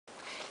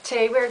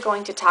Today we're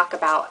going to talk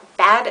about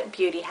bad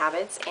beauty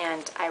habits,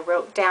 and I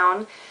wrote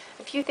down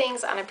a few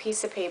things on a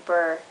piece of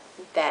paper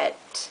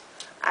that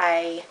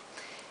I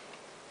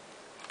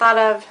thought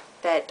of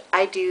that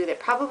I do that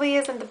probably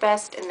isn't the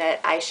best and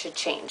that I should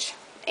change.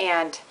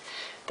 And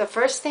the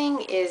first thing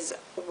is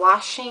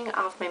washing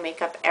off my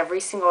makeup every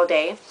single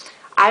day.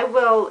 I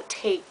will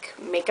take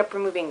makeup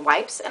removing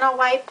wipes and I'll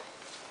wipe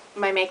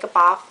my makeup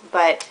off,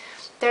 but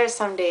there are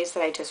some days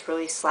that I just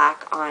really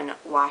slack on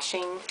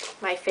washing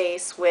my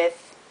face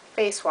with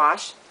face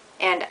wash.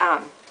 And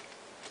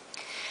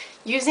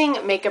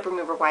using makeup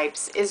remover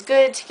wipes is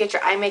good to get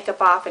your eye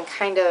makeup off and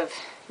kind of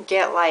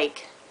get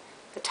like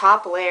the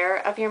top layer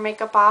of your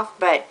makeup off,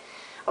 but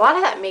a lot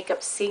of that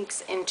makeup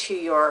sinks into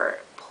your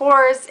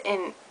pores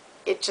and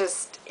it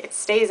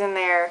stays in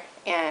there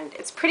and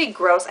it's pretty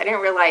gross. I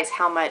didn't realize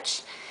how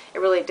much it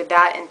really did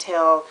that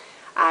until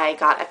I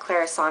got a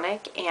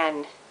Clarisonic,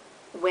 and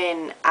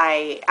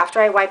after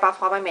I wipe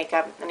off all my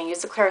makeup and I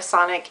use the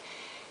Clarisonic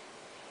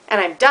and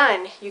I'm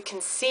done, you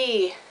can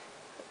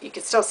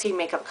still see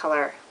makeup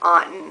color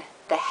on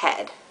the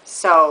head.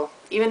 So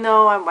even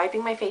though I'm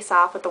wiping my face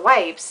off with the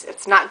wipes,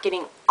 it's not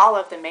getting all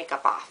of the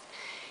makeup off.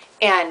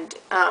 And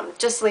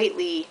just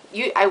lately,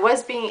 I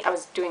was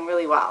doing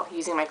really well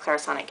using my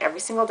Clarisonic every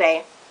single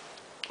day,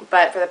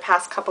 but for the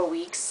past couple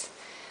weeks,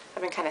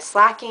 I've been kind of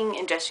slacking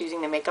and just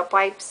using the makeup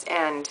wipes,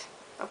 and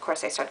of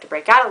course I start to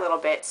break out a little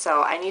bit,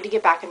 so I need to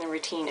get back in the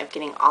routine of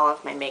getting all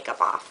of my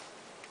makeup off.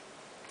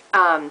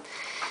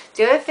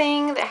 The other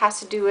thing that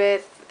has to do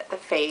with the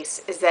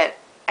face is that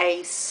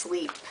I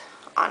sleep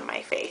on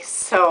my face.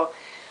 So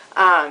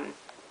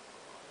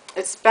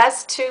it's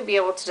best to be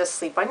able to just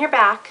sleep on your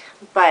back,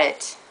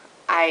 but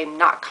I'm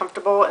not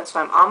comfortable, and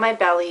so I'm on my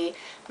belly.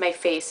 My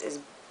face is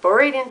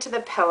buried into the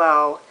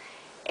pillow,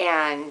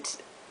 and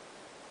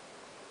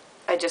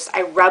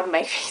I rub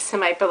my face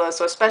in my pillow.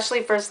 So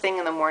especially first thing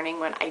in the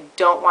morning when I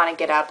don't want to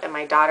get up and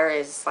my daughter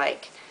is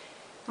like,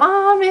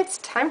 "Mom, it's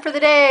time for the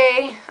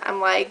day." I'm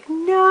like,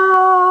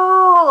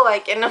 "No,"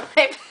 like into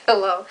my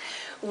pillow,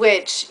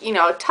 which, you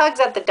know, tugs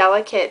at the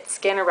delicate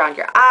skin around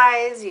your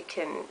eyes. You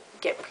can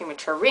get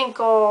premature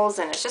wrinkles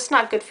and it's just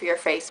not good for your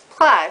face.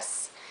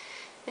 Plus,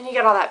 then you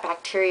get all that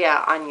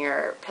bacteria on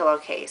your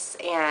pillowcase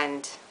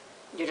and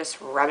you're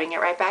just rubbing it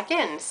right back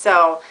in.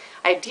 So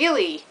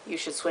ideally, you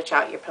should switch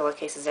out your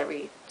pillowcases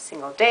every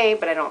single day,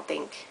 but I don't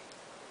think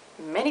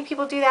many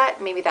people do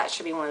that. Maybe that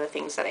should be one of the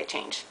things that I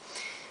change.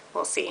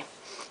 We'll see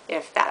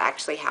if that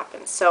actually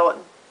happens.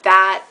 So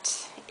that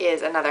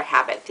is another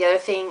habit. The other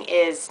thing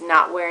is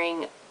not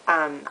wearing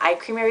eye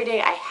cream every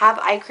day. I have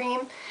eye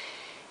cream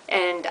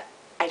and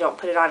I don't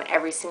put it on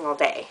every single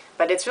day,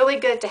 but it's really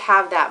good to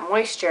have that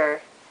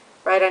moisture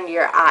right under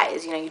your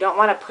eyes. You know, you don't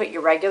want to put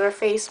your regular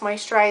face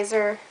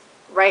moisturizer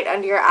right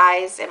under your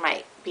eyes. It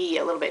might be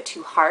a little bit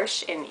too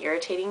harsh and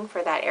irritating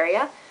for that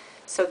area.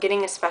 So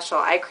getting a special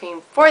eye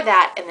cream for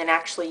that and then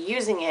actually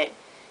using it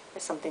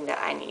is something that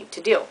I need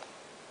to do.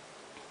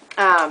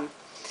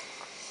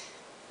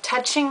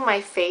 Touching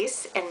my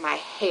face and my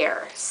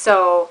hair.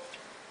 So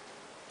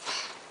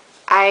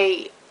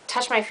I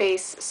touch my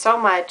face so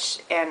much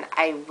and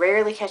I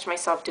rarely catch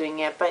myself doing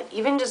it, but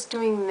even just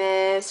doing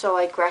this or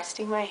like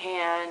resting my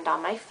hand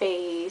on my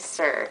face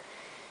or,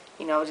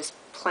 you know, just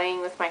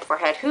playing with my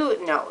forehead, who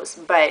knows,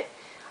 but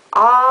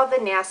all the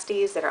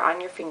nasties that are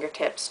on your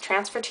fingertips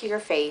transfer to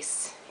your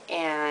face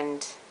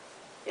and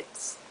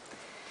it's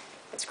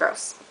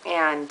gross.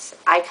 And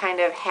I kind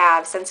of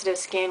have sensitive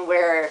skin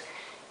where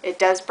it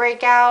does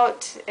break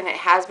out, and it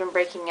has been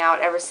breaking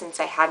out ever since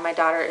I had my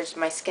daughter.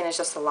 My skin is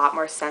just a lot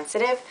more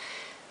sensitive.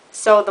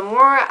 So the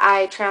more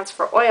I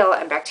transfer oil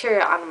and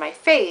bacteria onto my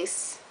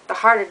face, the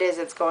harder it is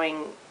it's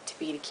going to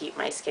be to keep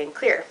my skin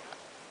clear.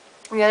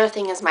 And the other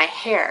thing is my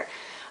hair.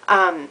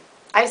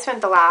 I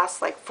spent the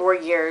last like 4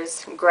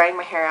 years growing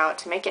my hair out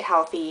to make it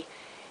healthy,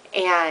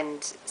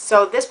 and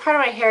so this part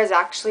of my hair is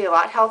actually a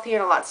lot healthier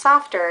and a lot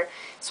softer,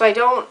 so I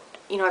don't,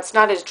 you know, it's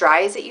not as dry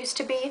as it used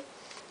to be.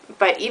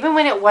 But even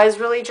when it was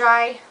really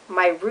dry,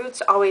 my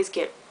roots always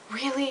get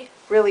really,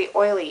 really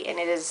oily, and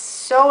it is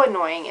so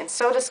annoying and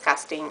so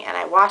disgusting. And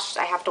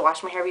I have to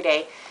wash my hair every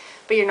day,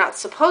 but you're not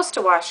supposed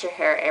to wash your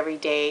hair every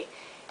day.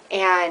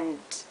 And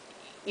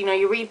you know,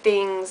 you read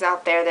things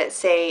out there that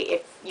say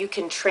if you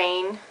can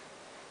train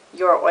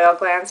your oil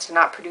glands to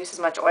not produce as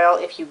much oil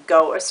if you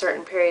go a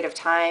certain period of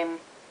time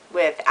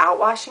without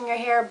washing your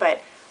hair,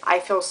 but I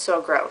feel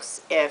so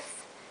gross if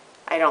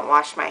I don't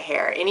wash my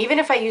hair. And even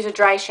if I use a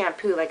dry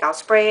shampoo, like I'll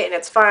spray it and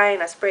it's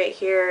fine, I spray it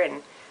here,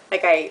 and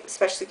like I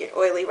especially get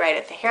oily right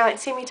at the hairline.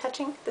 See me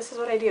touching? This is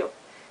what I do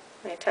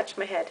when I touch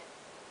my head.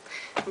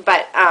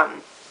 But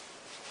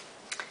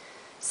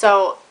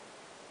so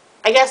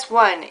I guess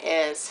one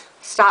is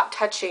stop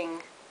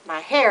touching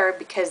my hair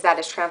because that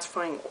is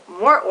transferring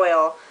more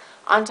oil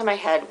onto my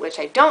head, which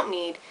I don't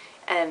need.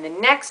 And the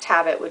next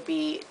habit would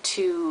be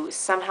to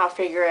somehow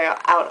figure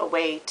out a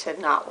way to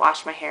not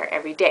wash my hair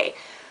every day.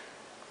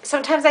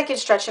 Sometimes I can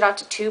stretch it out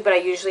to 2, but I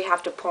usually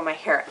have to pull my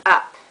hair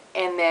up,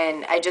 and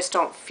then I just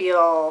don't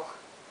feel,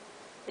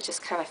 it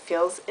just kind of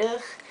feels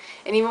ugh.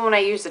 And even when I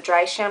use the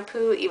dry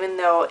shampoo, even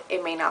though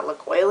it may not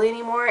look oily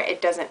anymore,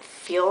 it doesn't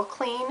feel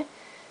clean.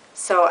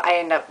 So I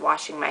end up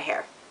washing my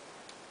hair.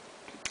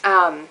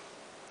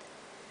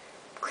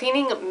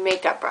 Cleaning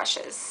makeup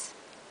brushes.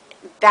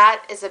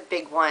 That is a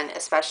big one,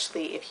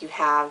 especially if you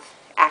have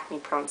acne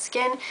prone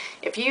skin.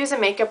 If you use a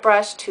makeup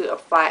brush to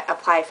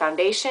apply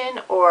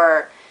foundation,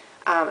 or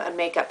a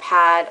makeup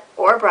pad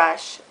or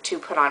brush to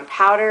put on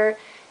powder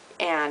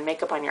and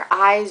makeup on your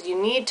eyes, you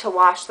need to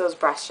wash those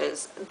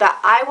brushes. The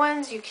eye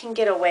ones you can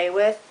get away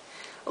with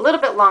a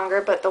little bit longer,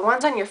 but the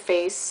ones on your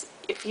face,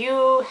 if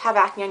you have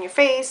acne on your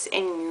face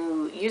and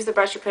you use the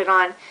brush, you put it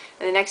on,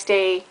 and the next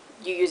day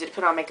you use it to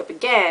put on makeup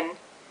again,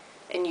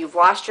 and you've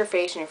washed your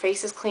face and your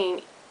face is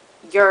clean,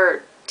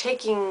 you're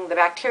taking the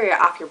bacteria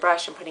off your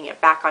brush and putting it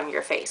back on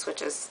your face,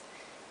 which is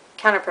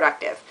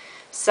counterproductive.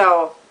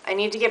 So I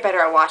need to get better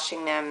at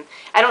washing them.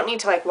 I don't need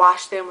to like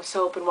wash them with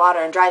soap and water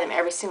and dry them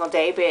every single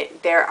day,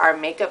 but there are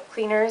makeup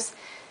cleaners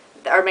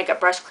or makeup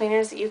brush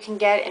cleaners that you can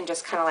get, and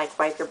just kind of like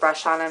wipe your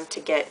brush on them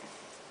to get,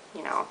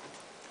 you know,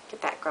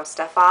 get that gross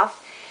stuff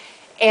off.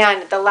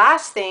 And the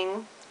last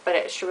thing, but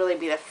it should really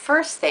be the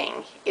first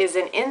thing, is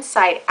an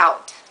inside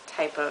out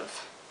type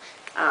of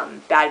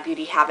bad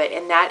beauty habit,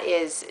 and that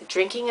is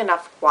drinking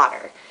enough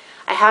water.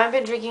 I haven't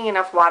been drinking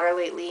enough water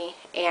lately,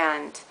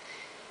 and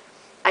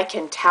I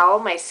can tell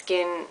my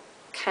skin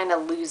kind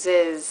of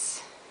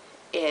loses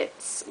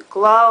its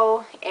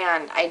glow,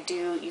 and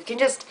you can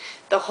just,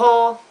 the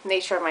whole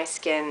nature of my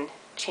skin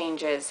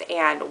changes,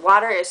 and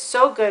water is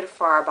so good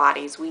for our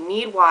bodies. We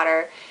need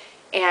water,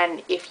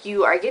 and if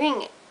you are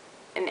getting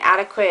an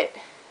adequate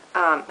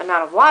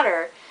amount of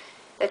water,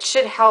 that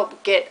should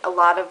help get a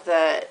lot of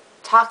the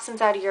toxins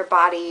out of your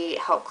body,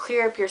 help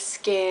clear up your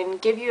skin,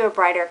 give you a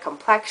brighter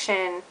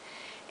complexion.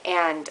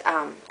 And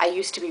I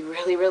used to be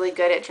really, really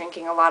good at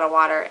drinking a lot of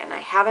water, and I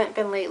haven't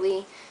been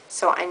lately,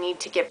 so I need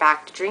to get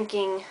back to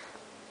drinking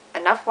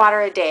enough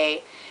water a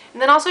day,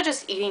 and then also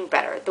just eating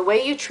better. The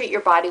way you treat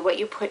your body, what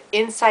you put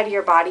inside of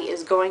your body,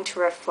 is going to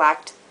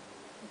reflect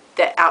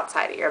the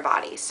outside of your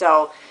body.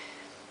 So,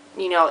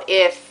 you know,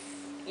 if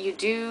you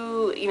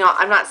do, you know,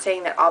 I'm not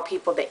saying that all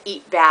people that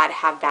eat bad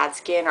have bad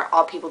skin, or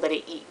all people that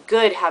eat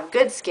good have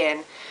good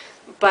skin,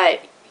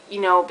 but,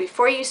 you know,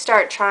 before you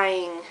start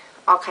trying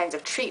all kinds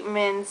of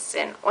treatments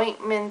and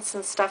ointments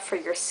and stuff for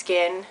your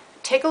skin,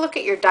 take a look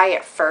at your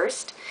diet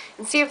first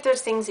and see if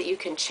there's things that you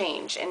can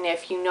change. And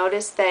if you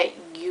notice that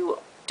you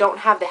don't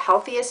have the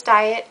healthiest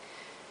diet,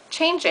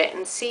 change it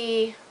and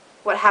see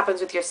what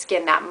happens with your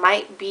skin. That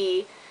might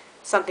be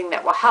something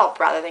that will help,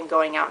 rather than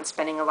going out and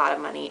spending a lot of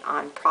money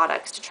on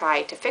products to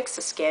try to fix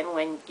the skin,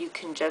 when you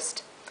can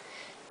just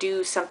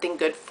do something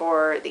good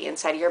for the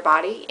inside of your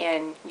body,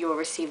 and you will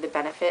receive the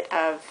benefit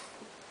of,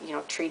 you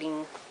know,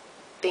 treating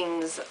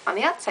things on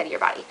the outside of your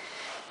body.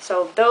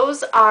 So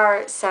those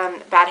are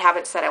some bad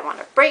habits that I want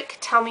to break.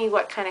 Tell me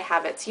what kind of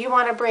habits you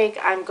want to break.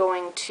 I'm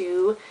going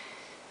to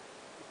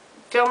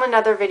film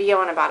another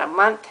video in about a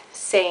month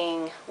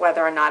saying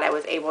whether or not I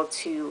was able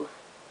to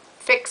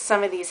fix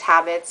some of these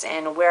habits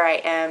and where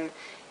I am,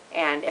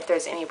 and if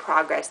there's any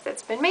progress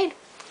that's been made.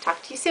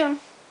 Talk to you soon.